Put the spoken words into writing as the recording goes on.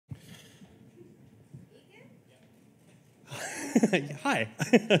Hi.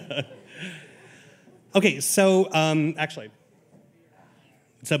 Okay, so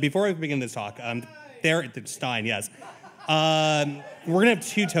so before we begin this talk, Stein, yes. We're gonna have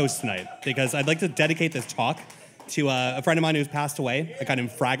two toasts tonight because I'd like to dedicate this talk to a friend of mine who's passed away, a guy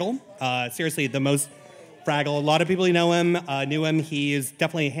named Fraggle. Seriously, the most Fraggle. A lot of people who know him, knew him. He is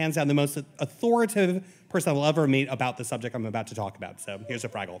definitely hands down the most authoritative person I will ever meet about the subject I'm about to talk about. So here's a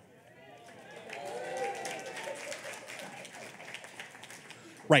Fraggle.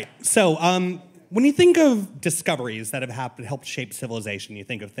 Right. So when you think of discoveries that have helped shape civilization, you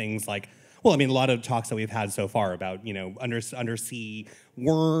think of things like, well, I mean, a lot of talks that we've had so far about, you know, undersea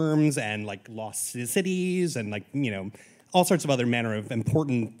worms and like lost cities and like, you know, all sorts of other manner of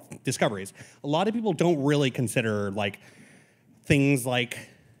important discoveries. A lot of people don't really consider like things like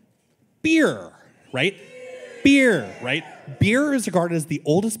beer, right? Beer, right? Beer is regarded as the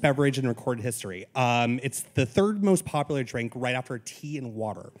oldest beverage in recorded history. It's the third most popular drink right after tea and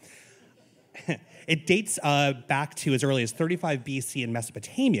water. It dates back to as early as 35 BC in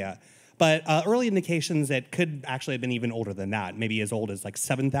Mesopotamia, but early indications it could actually have been even older than that, maybe as old as like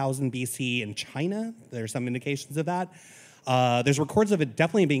 7,000 BC in China. There's some indications of that. There's records of it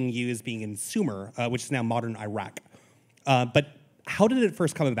definitely being used being in Sumer, which is now modern Iraq. But how did it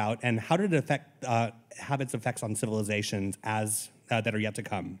first come about, and how did it have its effects on civilizations as that are yet to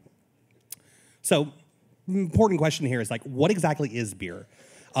come? So, important question here is like, what exactly is beer?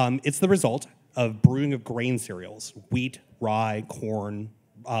 It's the result of brewing of grain cereals, wheat, rye, corn,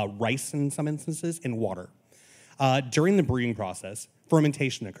 rice in some instances, and water. During the brewing process,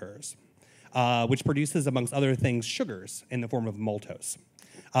 fermentation occurs, which produces, amongst other things, sugars in the form of maltose.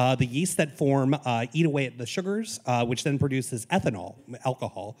 The yeast that form eat away at the sugars, which then produces ethanol,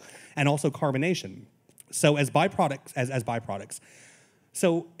 alcohol, and also carbonation. So as byproducts.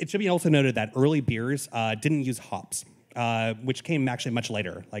 So it should be also noted that early beers didn't use hops, which came actually much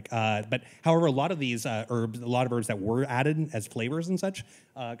later. But however, a lot of these herbs that were added as flavors and such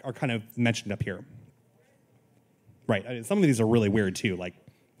are kind of mentioned up here. Right. I mean, some of these are really weird too, like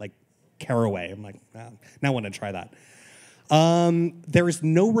caraway. I'm like, now I want to try that. There is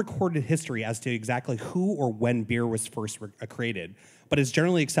no recorded history as to exactly who or when beer was first created, but it's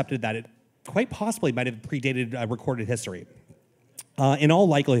generally accepted that it quite possibly might have predated recorded history. In all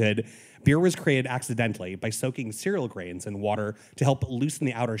likelihood, beer was created accidentally by soaking cereal grains in water to help loosen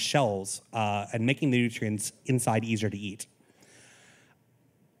the outer shells and making the nutrients inside easier to eat.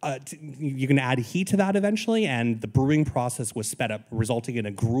 You can add heat to that eventually, and the brewing process was sped up, resulting in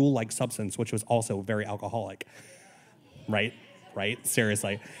a gruel-like substance, which was also very alcoholic. Right?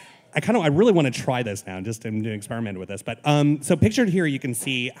 Seriously. I really want to try this now, just to experiment with this. But so pictured here, you can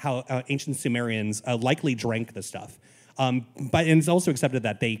see how ancient Sumerians likely drank this stuff. And it's also accepted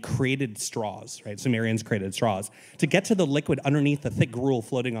that they created straws, right? Sumerians created straws to get to the liquid underneath the thick gruel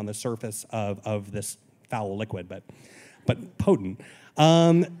floating on the surface of this foul liquid, but potent.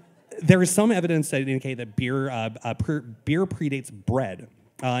 There is some evidence that indicate that beer predates bread.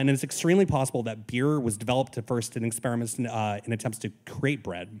 And it's extremely possible that beer was developed at first in experiments in attempts to create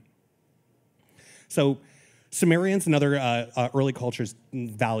bread. So Sumerians and other early cultures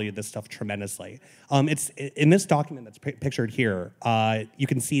valued this stuff tremendously. It's in this document that's pictured here, you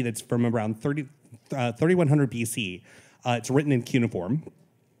can see that's from around 3100 BC. It's written in cuneiform.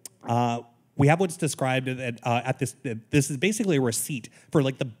 We have what's described at this. This is basically a receipt for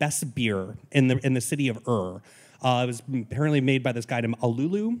like the best beer in the city of Ur. It was apparently made by this guy named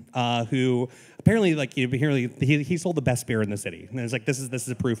Alulu, who apparently he sold the best beer in the city. And it's like this is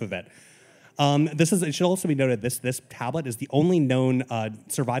a proof of it. It should also be noted this tablet is the only known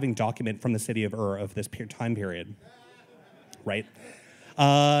surviving document from the city of Ur of this time period. Right.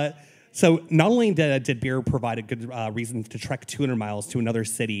 So not only did beer provide a good reason to trek 200 miles to another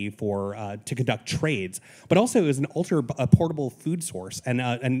city to conduct trades, but also it was an portable food source and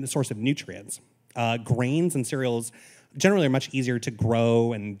a source of nutrients. Grains and cereals generally are much easier to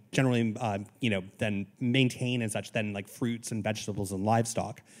grow and generally, then maintain and such than like fruits and vegetables and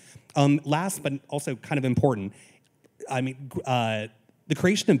livestock. Last, but also kind of important, the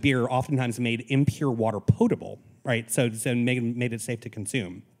creation of beer oftentimes made impure water potable, right? So made it safe to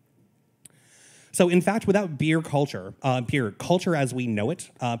consume. So in fact, without beer culture as we know it,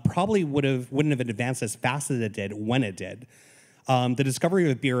 probably wouldn't have advanced as fast as it did when it did. The discovery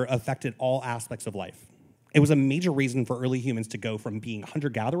of beer affected all aspects of life. It was a major reason for early humans to go from being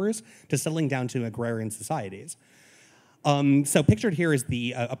hunter-gatherers to settling down to agrarian societies. So pictured here is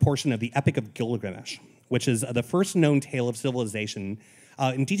a portion of the Epic of Gilgamesh, which is the first known tale of civilization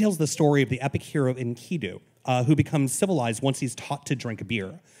and details the story of the epic hero Enkidu, who becomes civilized once he's taught to drink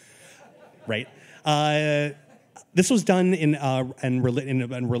beer. Right? This was done in a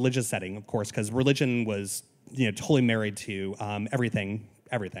religious setting, of course, because religion was totally married to everything.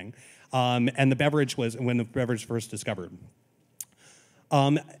 And the beverage was when the beverage first discovered.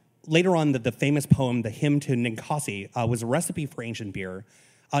 Later on, the famous poem, the Hymn to Ninkasi, was a recipe for ancient beer.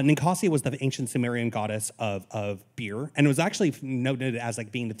 Ninkasi was the ancient Sumerian goddess of beer, and it was actually noted as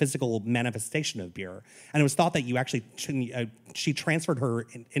like being the physical manifestation of beer. And it was thought that you actually she transferred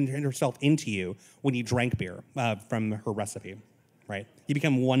herself into you when you drank beer from her recipe, right? You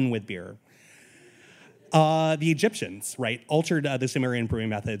become one with beer. The Egyptians, right, altered the Sumerian brewing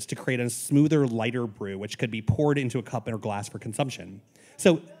methods to create a smoother, lighter brew, which could be poured into a cup or glass for consumption.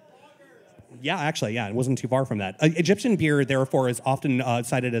 So. Yeah, actually, it wasn't too far from that. Egyptian beer, therefore, is often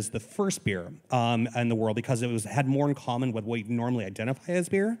cited as the first beer in the world because it had more in common with what you normally identify as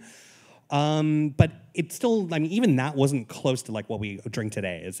beer. But it still, even that wasn't close to like what we drink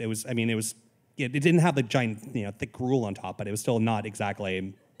today. It didn't have the giant, thick gruel on top, but it was still not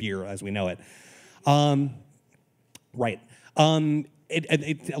exactly beer as we know it. Right. A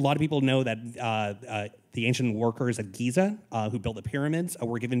lot of people know that the ancient workers at Giza who built the pyramids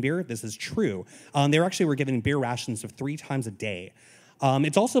were given beer. This is true. They actually were given beer rations of 3 times a day.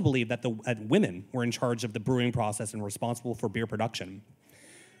 It's also believed that women were in charge of the brewing process and responsible for beer production.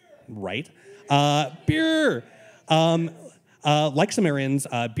 Right? Beer! Like Sumerians,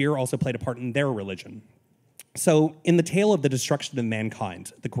 beer also played a part in their religion. So, in the tale of the destruction of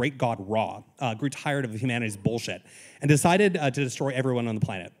mankind, the great god Ra grew tired of humanity's bullshit and decided to destroy everyone on the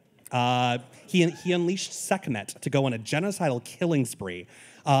planet. He unleashed Sekhmet to go on a genocidal killing spree,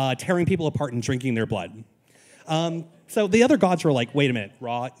 tearing people apart and drinking their blood. So the other gods were like, wait a minute,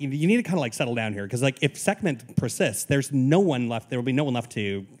 Ra, you need to kind of like settle down here, because like if Sekhmet persists, there's no one left. There will be no one left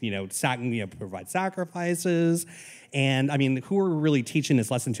to provide sacrifices, and who are really teaching this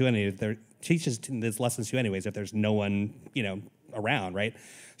lesson to anyways? If there's no one around, right?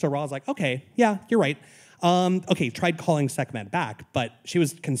 So Ra's like, okay, yeah, you're right. Tried calling Sekhmet back, but she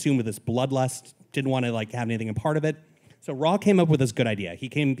was consumed with this bloodlust, didn't want to have anything a part of it. So Ra came up with this good idea. He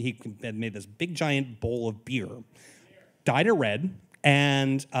had made this big giant bowl of beer, dyed it red,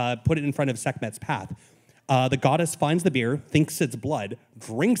 and put it in front of Sekhmet's path. The goddess finds the beer, thinks it's blood,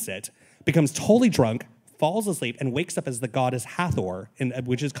 drinks it, becomes totally drunk, falls asleep, and wakes up as the goddess Hathor,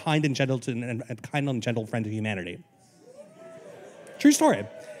 which is kind and gentle friend to humanity. True story.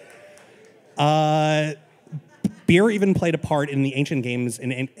 Beer even played a part in the ancient games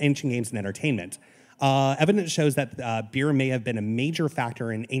and entertainment. Evidence shows that beer may have been a major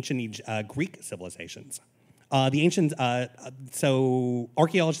factor in ancient Greek civilizations. So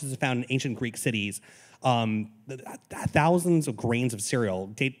archaeologists have found in ancient Greek cities thousands of grains of cereal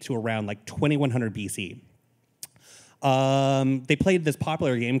date to around 2100 BC. They played this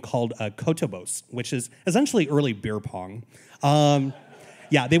popular game called Kotobos, which is essentially early beer pong.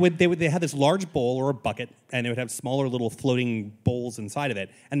 They had this large bowl or a bucket, and it would have smaller little floating bowls inside of it,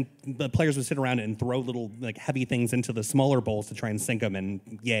 and the players would sit around and throw little heavy things into the smaller bowls to try and sink them, and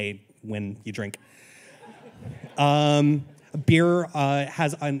yay, when you drink. Beer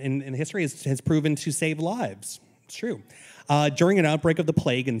in history has proven to save lives. It's true. During an outbreak of the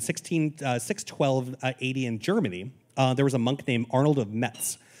plague in 612 AD in Germany, there was a monk named Arnold of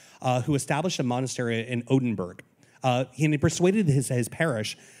Metz who established a monastery in Oldenburg. He persuaded his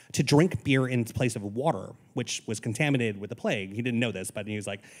parish to drink beer in place of water, which was contaminated with the plague. He didn't know this, but he was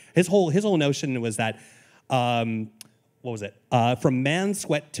like, his whole notion was that, from man's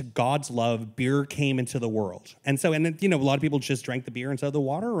sweat to God's love, beer came into the world. And so, a lot of people just drank the beer instead of the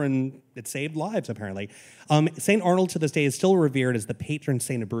water, and it saved lives, apparently. St. Arnold to this day is still revered as the patron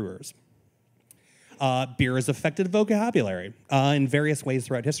saint of brewers. Beer has affected vocabulary in various ways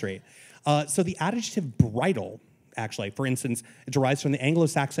throughout history. So the adjective bridal, actually, for instance, it derives from the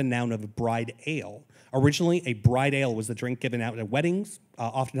Anglo-Saxon noun of bride ale. Originally, a bride ale was the drink given out at weddings,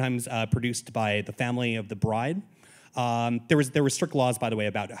 oftentimes produced by the family of the bride. There were strict laws, by the way,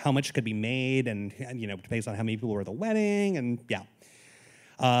 about how much could be made, and based on how many people were at the wedding, and yeah.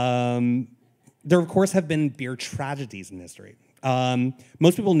 There, of course, have been beer tragedies in history.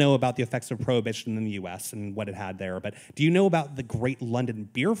 Most people know about the effects of Prohibition in the U.S. and what it had there, but do you know about the Great London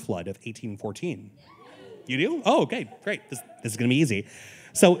Beer Flood of 1814? You do? Oh, okay, great. This is going to be easy.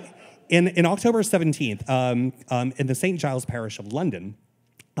 So, in October 17th, in the St. Giles parish of London,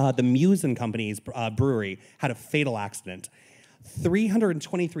 the Muse and Company's brewery had a fatal accident.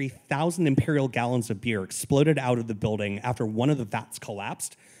 323,000 imperial gallons of beer exploded out of the building after one of the vats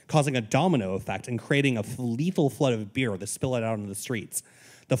collapsed, causing a domino effect and creating a lethal flood of beer that spilled out into the streets.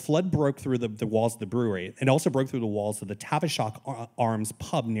 The flood broke through the walls of the brewery. It also broke through the walls of the Tavistock Arms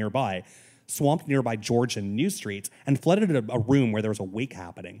pub nearby, swamped nearby George and New Streets, and flooded a room where there was a wake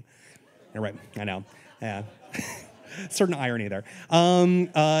happening. You're right, I know. Yeah. Certain irony there.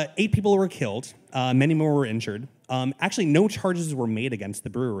 8 people were killed. Many more were injured. Actually, no charges were made against the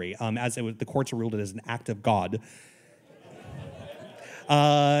brewery, as the courts ruled it as an act of God.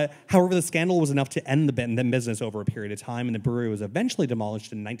 However, the scandal was enough to end the business over a period of time, and the brewery was eventually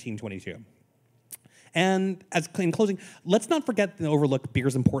demolished in 1922. And in closing, let's not forget and overlook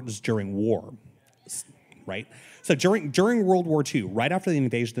beer's importance during war, right? So during World War II, right after the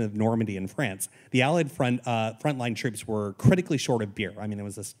invasion of Normandy in France, the Allied frontline troops were critically short of beer. I mean, it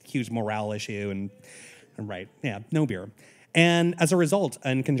was this huge morale issue, and right, yeah, no beer. And as a result,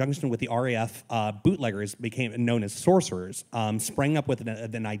 in conjunction with the RAF, bootleggers became known as sorcerers, sprang up with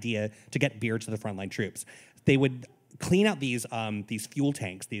an idea to get beer to the frontline troops. They would clean out these fuel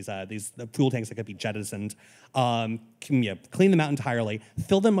tanks, these fuel tanks that could be jettisoned, clean them out entirely,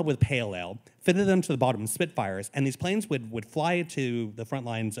 fill them up with pale ale, fitted them to the bottom of Spitfires, and these planes would fly to the front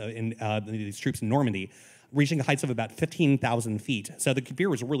lines in these troops in Normandy, reaching heights of about 15,000 feet. So the beer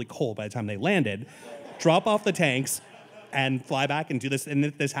was really cold by the time they landed, drop off the tanks, and fly back and do this, and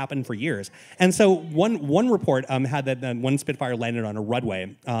this happened for years. And so one report had that one Spitfire landed on a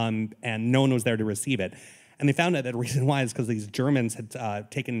runway, and no one was there to receive it. And they found out that the reason why is because these Germans had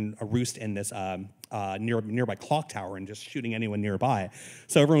taken a roost in this nearby clock tower and just shooting anyone nearby.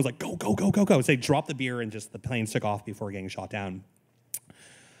 So everyone was like, go, go, go, go, go. So they dropped the beer and just the planes took off before getting shot down.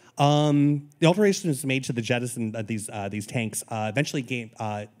 The alterations made to the jettison of these tanks eventually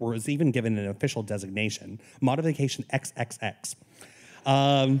was even given an official designation, Modification XXX.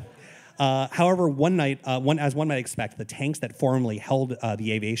 However, as one might expect, the tanks that formerly held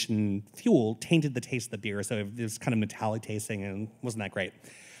the aviation fuel tainted the taste of the beer, so it was kind of metallic tasting and wasn't that great.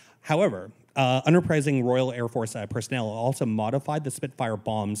 However, enterprising Royal Air Force personnel also modified the Spitfire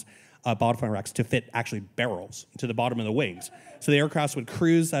bombs bottom racks to fit actually barrels to the bottom of the wings. So the aircraft would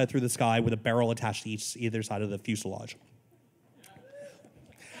cruise through the sky with a barrel attached to either side of the fuselage.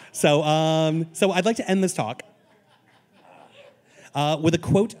 So I'd like to end this talk with a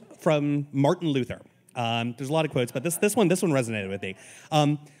quote from Martin Luther. There's a lot of quotes, but this one resonated with me.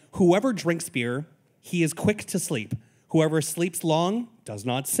 Whoever drinks beer, he is quick to sleep. Whoever sleeps long does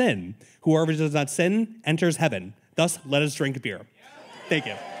not sin. Whoever does not sin enters heaven. Thus, let us drink beer. Thank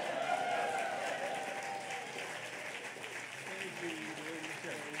you.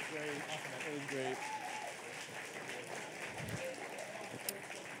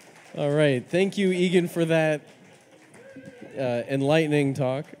 All right. Thank you, Egan, for that enlightening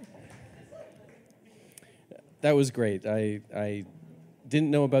talk. That was great. I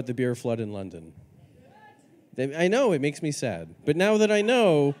didn't know about the beer flood in London. I know, it makes me sad. But now that I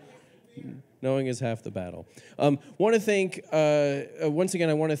know, knowing is half the battle. Want to thank, once again,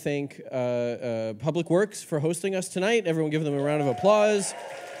 I want to thank Public Works for hosting us tonight. Everyone give them a round of applause.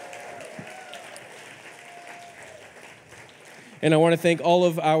 And I want to thank all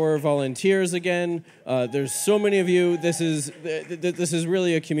of our volunteers again. There's so many of you. This is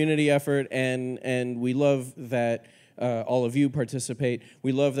really a community effort, and we love that all of you participate.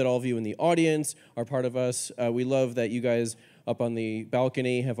 We love that all of you in the audience are part of us. We love that you guys up on the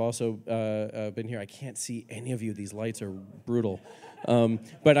balcony have also been here. I can't see any of you. These lights are brutal.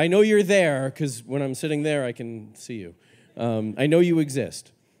 But I know you're there, because when I'm sitting there, I can see you. I know you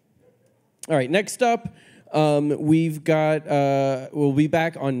exist. All right, next up, we've got, we'll be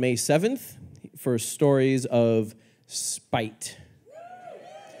back on May 7th for stories of spite.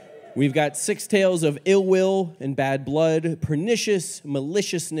 We've got 6 tales of ill will and bad blood, pernicious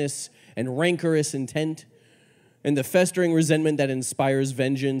maliciousness and rancorous intent, and the festering resentment that inspires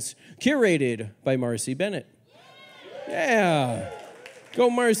vengeance, curated by Marcy Bennett. Yeah, go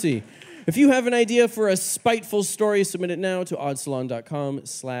Marcy. If you have an idea for a spiteful story, submit it now to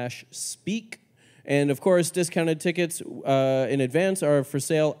oddsalon.com/speak. And of course, discounted tickets in advance are for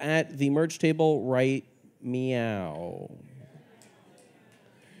sale at the merch table right meow.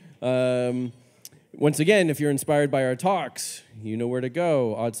 Once again, if you're inspired by our talks, you know where to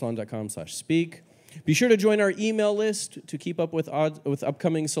go, oddsalon.com/speak. Be sure to join our email list to keep up with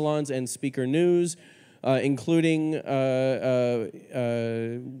upcoming salons and speaker news, including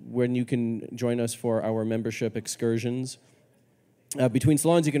when you can join us for our membership excursions. Between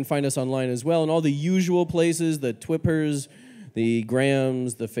salons, you can find us online as well, and all the usual places, the Twippers, the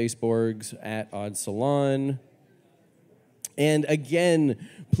Grahams, the Facebooks, at Odd Salon. And again,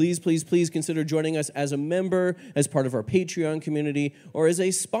 please, please, please consider joining us as a member, as part of our Patreon community, or as a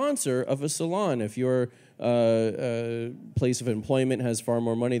sponsor of a salon. If your place of employment has far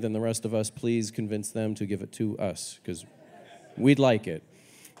more money than the rest of us, please convince them to give it to us, because we'd like it.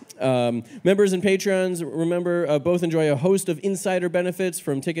 Members and patrons, remember, both enjoy a host of insider benefits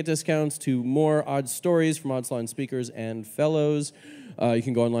from ticket discounts to more odd stories from Odd Salon speakers and fellows. You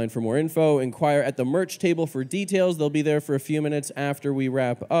can go online for more info. Inquire at the merch table for details. They'll be there for a few minutes after we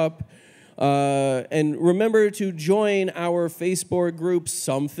wrap up. And remember to join our Facebook group,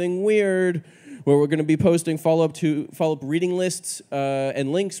 Something Weird, where we're going to be posting follow-up reading lists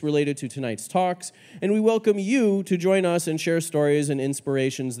and links related to tonight's talks. And we welcome you to join us and share stories and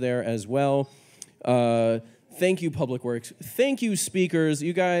inspirations there as well. Thank you, Public Works. Thank you, speakers.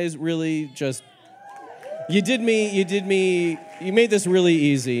 You guys really just... You made this really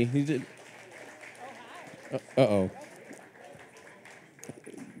easy. You did... Uh-oh.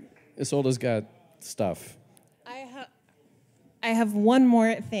 Isolde's got stuff. I have one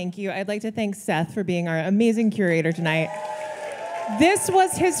more thank you. I'd like to thank Seth for being our amazing curator tonight. This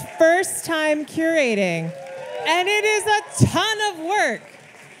was his first time curating, and it is a ton of work.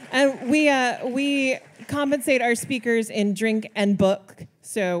 And we compensate our speakers in drink and book.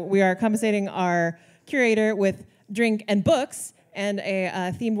 So we are compensating our curator with drink and books and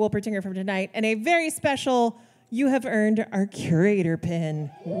a themed Wolpertinger from tonight, and a very special You Have Earned Our Curator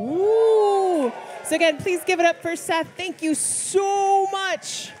pin. Woo! So again, please give it up for Seth. Thank you so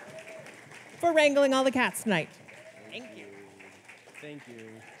much for wrangling all the cats tonight. Thank you. Thank you.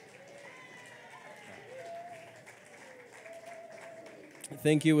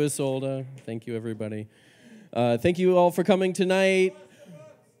 Thank you, Isolde. Thank you, everybody. Thank you all for coming tonight.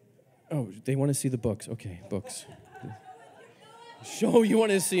 Oh, they want to see the books. Okay, books. Show you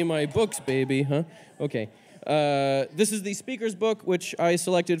want to see my books, baby, huh? Okay. This is the speaker's book, which I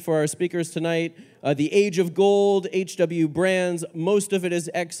selected for our speakers tonight. The Age of Gold, H.W. Brands. Most of it is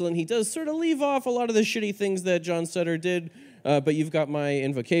excellent. He does sort of leave off a lot of the shitty things that John Sutter did, but you've got my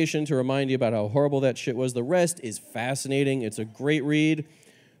invocation to remind you about how horrible that shit was. The rest is fascinating. It's a great read.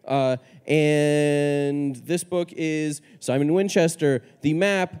 And this book is Simon Winchester, The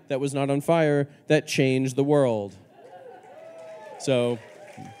Map That Was Not on Fire That Changed the World. So...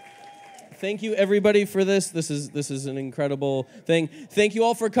 thank you, everybody, for this. This is an incredible thing. Thank you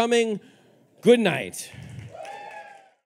all for coming. Good night.